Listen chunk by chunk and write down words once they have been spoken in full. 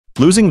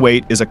Losing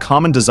weight is a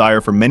common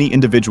desire for many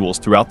individuals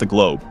throughout the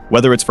globe.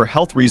 Whether it's for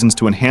health reasons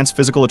to enhance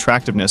physical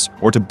attractiveness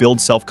or to build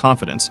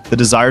self-confidence, the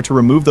desire to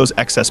remove those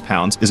excess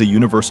pounds is a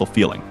universal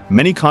feeling.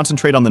 Many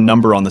concentrate on the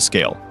number on the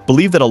scale,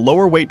 believe that a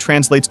lower weight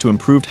translates to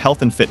improved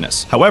health and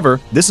fitness.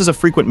 However, this is a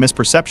frequent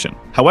misperception.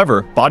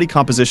 However, body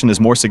composition is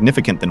more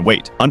significant than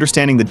weight.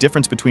 Understanding the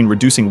difference between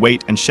reducing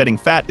weight and shedding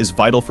fat is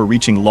vital for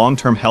reaching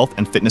long-term health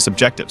and fitness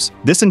objectives.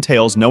 This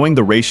entails knowing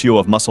the ratio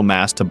of muscle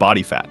mass to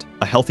body fat.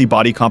 A healthy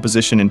body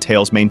composition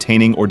entails maintaining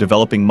or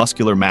developing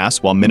muscular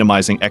mass while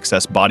minimizing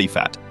excess body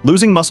fat.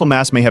 Losing muscle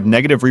mass may have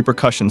negative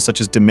repercussions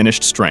such as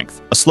diminished strength,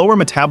 a slower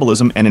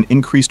metabolism, and an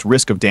increased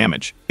risk of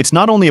damage. It's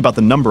not only about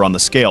the number on the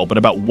scale, but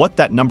about what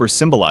that number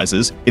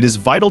symbolizes. It is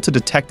vital to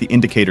detect the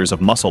indicators of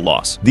muscle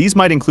loss. These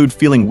might include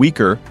feeling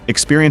weaker,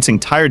 experiencing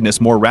tiredness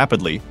more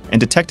rapidly, and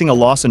detecting a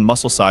loss in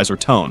muscle size or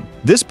tone.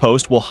 This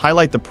post will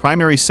highlight the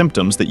primary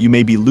symptoms that you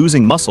may be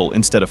losing muscle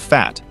instead of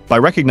fat. By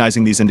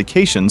recognizing these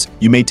indications,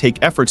 you may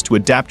take efforts to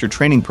adapt your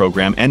training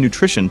program and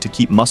nutrition to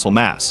keep muscle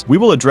mass. We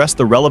will address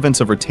the relevance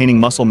of retaining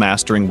muscle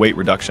mass during weight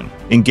reduction.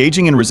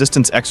 Engaging in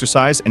resistance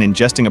exercise and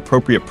ingesting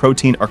appropriate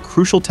protein are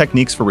crucial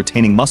techniques for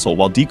retaining muscle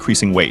while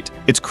decreasing weight.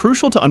 It's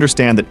crucial to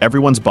understand that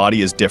everyone's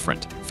body is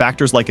different.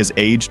 Factors like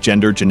age,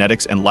 gender,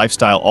 genetics, and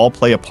lifestyle all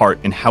play a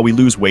part in how we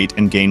lose weight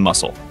and gain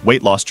muscle.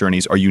 Weight loss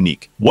journeys are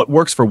unique. What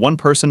works for one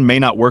person may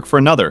not work for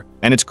another,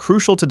 and it's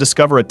crucial to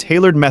discover a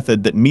tailored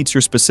method that meets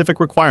your specific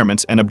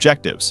requirements and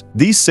objectives.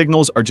 These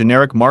signals are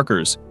generic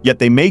markers, yet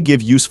they may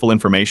give useful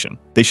information.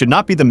 They should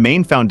not be the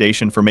main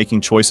foundation for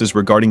making choices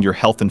regarding your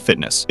health and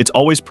fitness. It's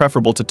always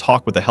preferable to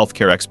talk with a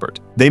healthcare expert.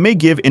 They may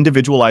give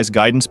individualized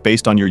guidance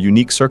based on your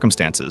unique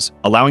circumstances,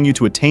 allowing you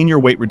to attain your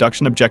weight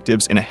reduction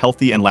objectives in a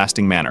healthy and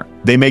lasting manner.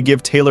 They may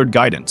give tailored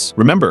guidance.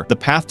 Remember, the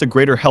path to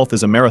greater health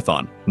is a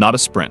marathon, not a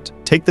sprint.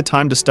 Take the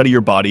time to study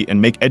your body and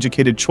make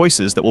educated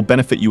choices that will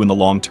benefit you in the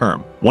long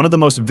term. One of the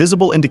most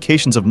visible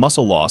indications of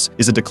muscle loss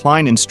is a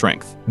decline in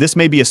strength. This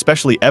may be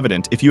especially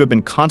evident if you have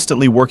been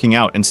constantly working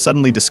out and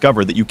suddenly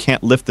discover that you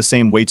can't lift the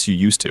same weights you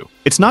used to.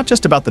 It's not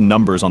just about the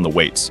numbers on the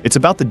weights, it's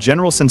about the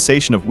general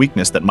sensation of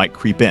weakness that might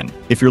creep in.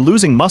 If you're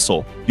losing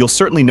muscle, you'll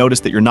certainly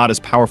notice that you're not as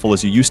powerful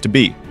as you used to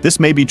be.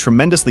 This may be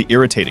tremendously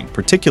irritating,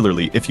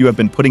 particularly if you have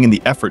been putting in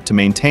the effort to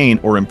maintain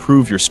or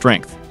improve your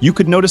strength. You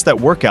could notice that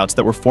workouts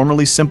that were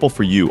formerly simple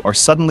for you are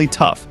suddenly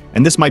tough,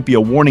 and this might be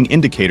a warning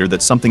indicator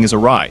that something is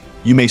awry.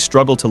 You may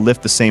struggle to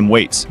lift the same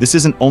weights. This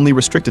isn't only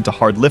restricted to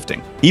hard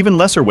lifting. Even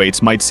lesser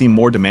weights might seem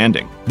more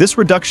demanding. This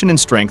reduction in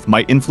strength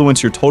might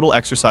influence your total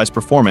exercise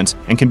performance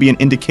and can be an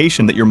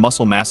indication that your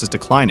muscle mass is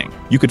declining.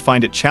 You could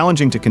find it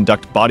challenging to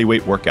conduct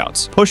bodyweight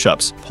workouts.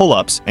 Push-ups,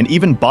 pull-ups, and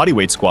even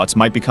bodyweight squats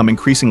might become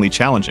increasingly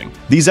challenging.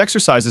 These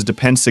exercises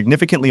depend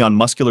significantly on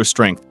muscular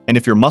strength, and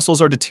if your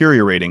muscles are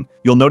deteriorating,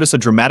 you'll notice a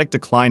dramatic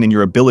decline in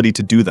your ability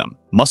to do them.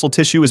 Muscle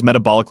tissue is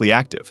metabolically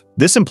active.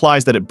 This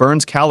implies that it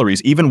burns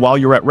calories even while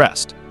you're at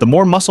rest. The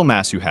more muscle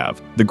mass you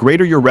have, the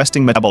greater your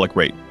resting metabolic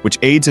rate, which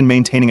aids in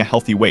maintaining a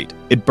healthy weight.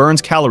 It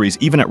burns calories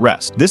even at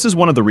rest. This is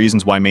one of the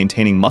reasons why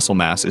maintaining muscle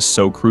mass is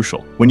so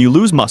crucial. When you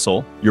lose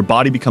muscle, your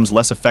body becomes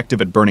less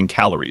effective at burning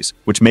calories,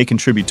 which may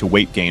contribute to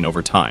weight gain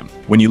over time.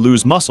 When you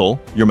lose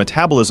muscle, your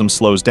metabolism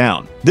slows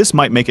down. This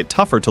might make it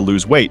tougher to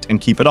lose weight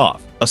and keep it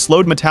off. A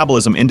slowed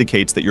metabolism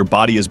indicates that your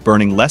body is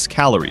burning less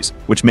calories,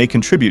 which may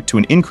contribute to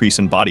an increase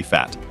in body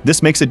fat.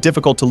 This makes it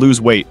difficult to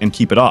lose weight and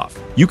keep it off.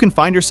 You can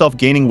find yourself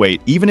gaining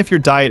weight even if your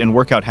diet and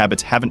workout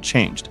habits haven't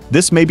changed.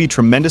 This may be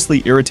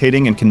tremendously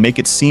irritating and can make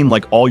it seem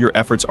like all your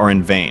efforts are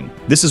in vain.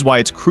 This is why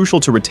it's crucial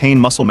to retain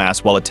muscle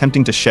mass while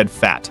attempting to shed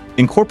fat.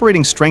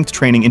 Incorporating strength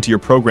training into your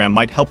program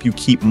might help you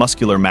keep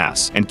muscular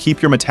mass and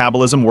keep your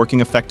metabolism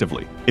working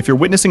effectively. If you're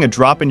witnessing a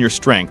drop in your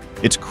strength,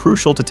 it's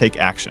crucial to take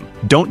action.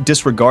 Don't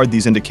disregard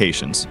these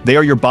indications. They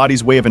are your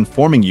body's way of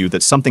informing you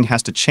that something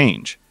has to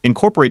change.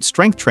 Incorporate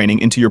strength training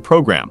into your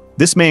program.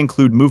 This may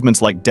include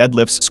movements like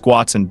deadlifts,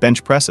 squats, and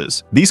bench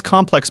presses. These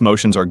complex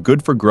motions are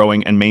good for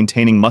growing and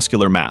maintaining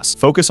muscular mass.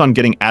 Focus on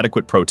getting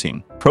adequate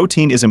protein.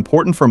 Protein is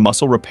important for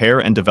muscle repair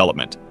and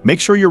development. Make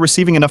sure you're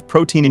receiving enough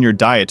protein in your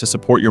diet to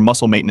support your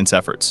muscle maintenance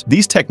efforts.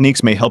 These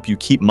techniques may help you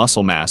keep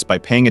muscle mass by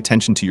paying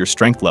attention to your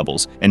strength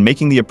levels and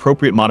making the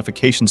appropriate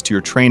modifications to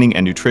your training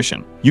and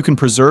nutrition. You can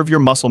preserve your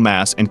muscle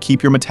mass and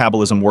keep your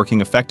metabolism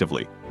working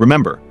effectively.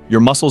 Remember,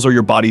 your muscles are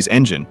your body's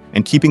engine,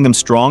 and keeping them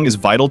strong is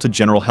vital to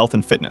general health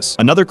and fitness.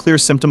 Another clear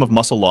symptom of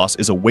muscle loss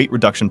is a weight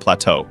reduction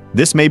plateau.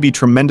 This may be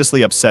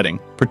tremendously upsetting,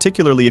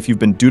 particularly if you've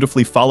been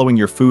dutifully following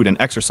your food and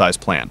exercise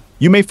plan.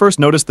 You may first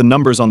notice the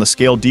numbers on the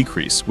scale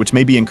decrease, which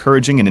may be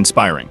encouraging and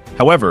inspiring.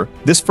 However,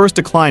 this first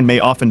decline may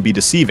often be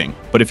deceiving,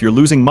 but if you're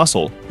losing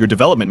muscle, your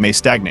development may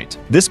stagnate.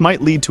 This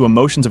might lead to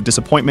emotions of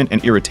disappointment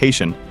and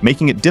irritation,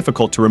 making it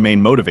difficult to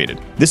remain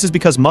motivated. This is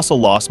because muscle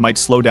loss might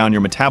slow down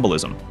your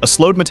metabolism. A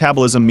slowed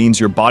metabolism means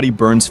your body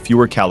burns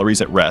fewer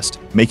calories at rest,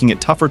 making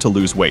it tougher to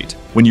lose weight.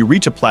 When you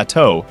reach a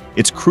plateau,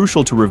 it's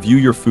crucial to review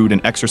your food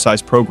and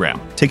exercise program.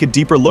 Take a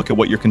deeper look at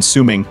what you're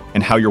consuming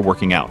and how you're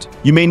working out.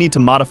 You may need to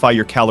modify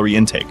your calorie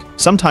intake.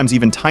 Sometimes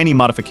even tiny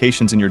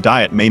modifications in your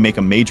diet may make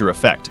a major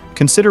effect.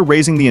 Consider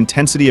raising the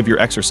intensity of your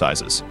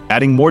exercises.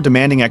 Adding more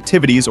demanding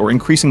activities or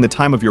increasing the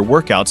time of your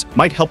workouts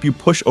might help you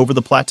push over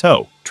the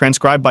plateau.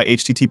 Transcribed by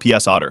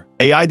HTTPS Otter.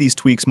 AI. These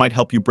tweaks might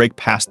help you break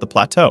past the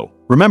plateau.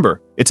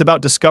 Remember, it's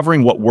about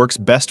discovering what works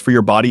best for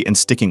your body and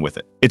sticking with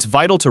it. It's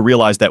vital to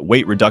realize that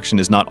weight reduction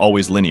is not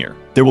always linear.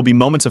 There will be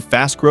moments of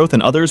fast growth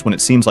and others when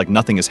it seems like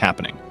nothing is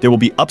happening. There will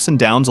be ups and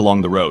downs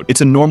along the road.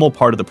 It's a normal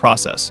part of the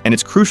process, and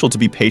it's crucial to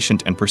be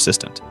patient and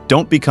persistent.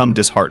 Don't become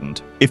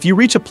disheartened. If you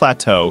reach a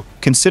plateau,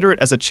 consider it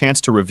as a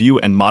chance to review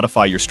and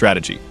modify your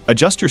strategy.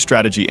 Adjust your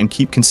strategy and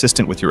keep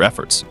consistent with your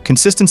efforts.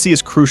 Consistency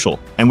is crucial,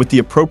 and with the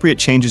appropriate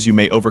changes you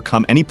may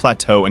overcome any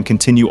plateau and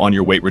continue on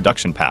your weight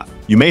reduction path.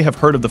 You may have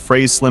heard of the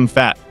phrase slim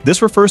fat.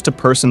 This refers to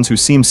persons who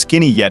seem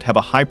skinny yet have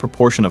a high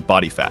proportion of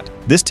body fat.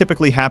 This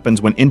typically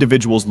happens when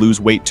individuals lose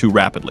weight too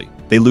rapidly.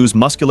 They lose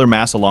muscular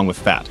mass along with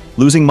fat.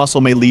 Losing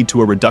muscle may lead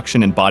to a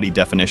reduction in body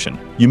definition.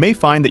 You may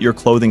find that your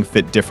clothing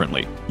fit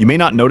differently. You may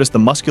not notice the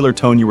muscular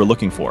tone you were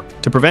looking for.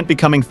 To prevent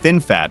becoming thin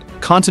fat,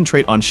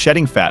 concentrate on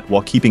shedding fat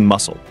while keeping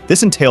muscle.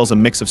 This entails a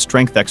mix of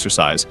strength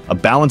exercise, a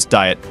balanced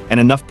diet, and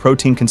enough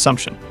protein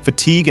consumption.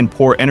 Fatigue and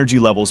poor energy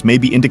levels may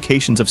be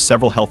indications of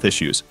several health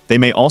issues. They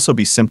may also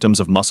be symptoms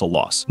of muscle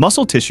loss.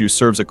 Muscle tissue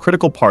serves a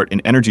critical part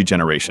in energy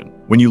generation.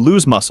 When you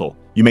lose muscle,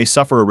 you may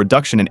suffer a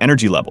reduction in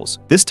energy levels.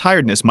 This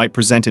tiredness might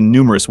present in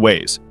numerous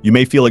ways. You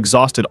may feel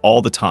exhausted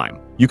all the time.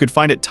 You could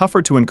find it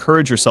tougher to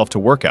encourage yourself to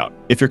work out.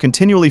 If you're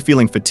continually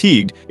feeling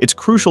fatigued, it's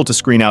crucial to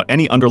screen out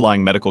any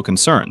underlying medical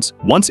concerns.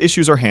 Once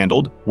issues are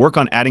handled, work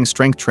on adding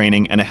strength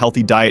training and a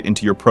healthy diet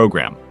into your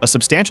program. A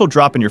substantial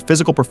drop in your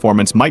physical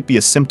performance might be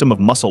a symptom of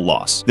muscle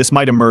loss. This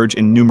might emerge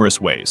in numerous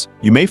ways.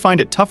 You may find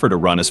it tougher to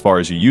run as far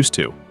as you used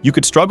to. You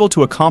could struggle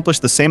to accomplish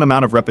the same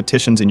amount of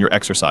repetitions in your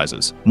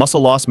exercises.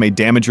 Muscle loss may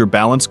damage your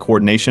balance,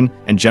 coordination,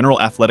 and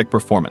general athletic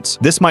performance.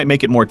 This might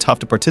make it more tough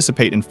to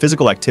participate in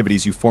physical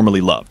activities you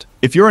formerly loved.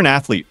 If you're an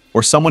athlete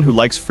or someone who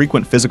likes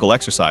frequent physical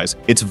exercise,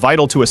 it's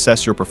vital to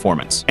assess your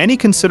performance. Any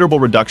considerable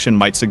reduction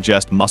might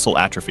suggest muscle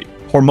atrophy.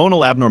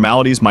 Hormonal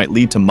abnormalities might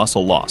lead to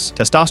muscle loss.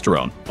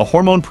 Testosterone, a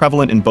hormone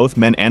prevalent in both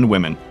men and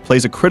women,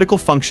 plays a critical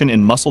function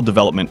in muscle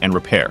development and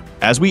repair.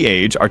 As we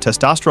age, our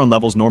testosterone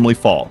levels normally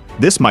fall.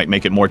 This might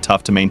make it more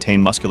tough to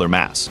maintain muscular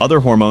mass. Other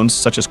hormones,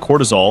 such as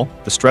cortisol,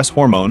 the stress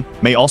hormone,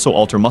 may also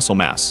alter muscle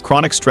mass.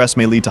 Chronic stress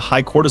may lead to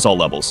high cortisol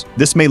levels.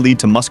 This may lead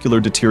to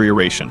muscular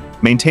deterioration.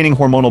 Maintaining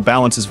hormonal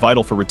balance is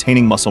vital for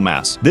retaining muscle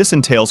mass. This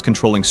entails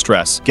controlling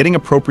stress, getting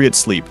appropriate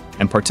sleep,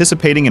 and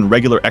participating in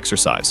regular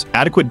exercise.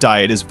 Adequate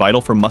diet is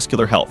vital for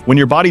muscular health. When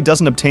your body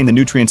doesn't obtain the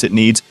nutrients it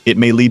needs, it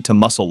may lead to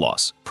muscle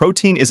loss.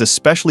 Protein is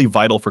especially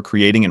vital for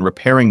creating and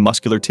repairing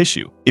muscular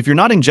tissue. If you're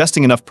not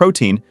ingesting enough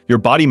protein, your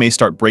body may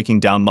start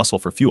breaking down muscle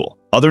for fuel.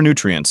 Other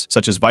nutrients,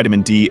 such as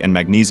vitamin D and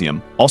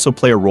magnesium, also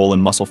play a role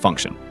in muscle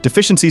function.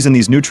 Deficiencies in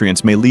these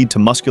nutrients may lead to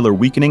muscular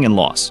weakening and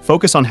loss.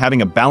 Focus on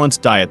having a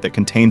balanced diet that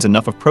contains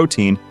enough of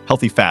protein,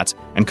 healthy fats,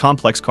 and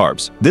complex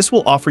carbs. This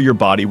will offer your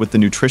body with the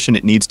nutrition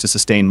it needs to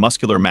sustain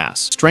muscular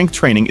mass. Strength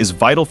training is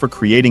vital for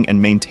creating and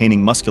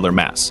maintaining muscular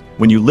mass.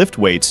 When you lift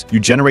weights, you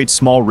generate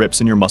small rips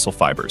in your muscle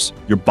fibers.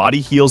 Your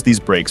body heals these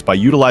breaks by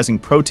utilizing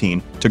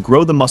protein to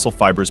grow the muscle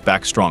fibers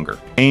back stronger.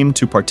 Aim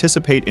to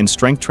participate in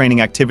strength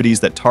training activities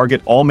that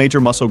target all major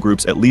muscle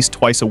groups at least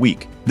twice a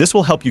week. This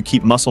will help you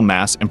keep muscle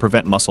mass and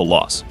prevent muscle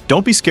loss.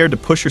 Don't be scared to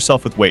push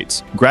yourself with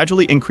weights.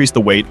 Gradually increase the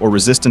weight or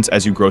resistance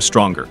as you grow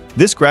stronger.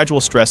 This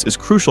gradual stress is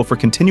crucial for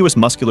continuous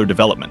muscular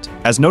development.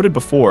 As noted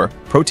before,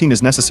 protein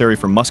is necessary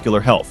for muscular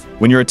health.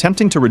 When you're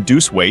attempting to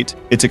reduce weight,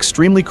 it's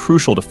extremely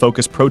crucial to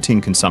focus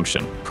protein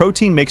consumption.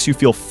 Protein makes you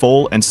feel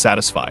full and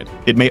satisfied.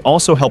 It may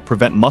also help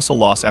prevent muscle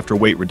loss after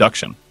weight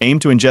reduction. Aim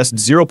to ingest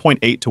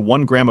 0.8 to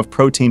 1 gram of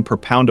protein per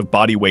pound of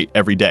body weight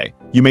every day.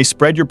 You may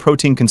spread your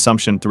protein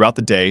consumption throughout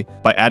the day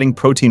by adding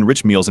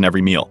protein-rich meals in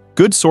every meal.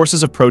 Good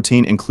sources of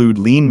protein include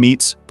lean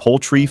meats,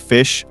 poultry,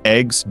 fish,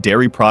 eggs,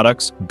 dairy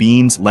products,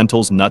 beans,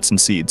 lentils, nuts,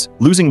 and seeds.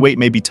 Losing weight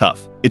may be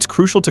tough. It's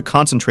crucial to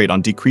concentrate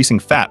on decreasing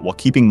fat while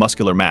keeping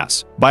muscular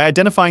mass. By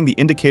identifying the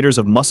indicators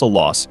of muscle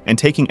loss and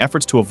taking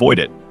efforts to avoid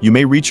it, you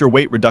may reach your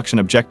weight reduction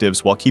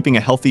objectives while keeping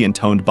a healthy and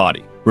toned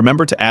body.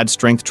 Remember to add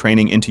strength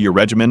training into your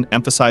regimen,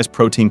 emphasize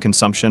protein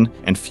consumption,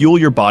 and fuel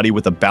your body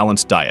with a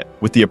balanced diet.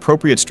 With the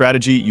appropriate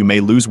strategy, you may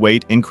lose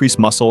weight, increase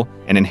muscle,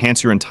 and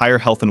enhance your entire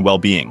health and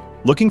well-being.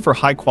 Looking for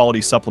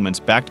high-quality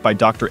supplements backed by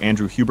Dr.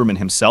 Andrew Huberman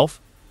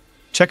himself?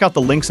 Check out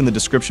the links in the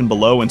description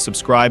below and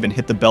subscribe and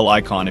hit the bell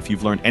icon if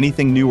you've learned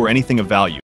anything new or anything of value.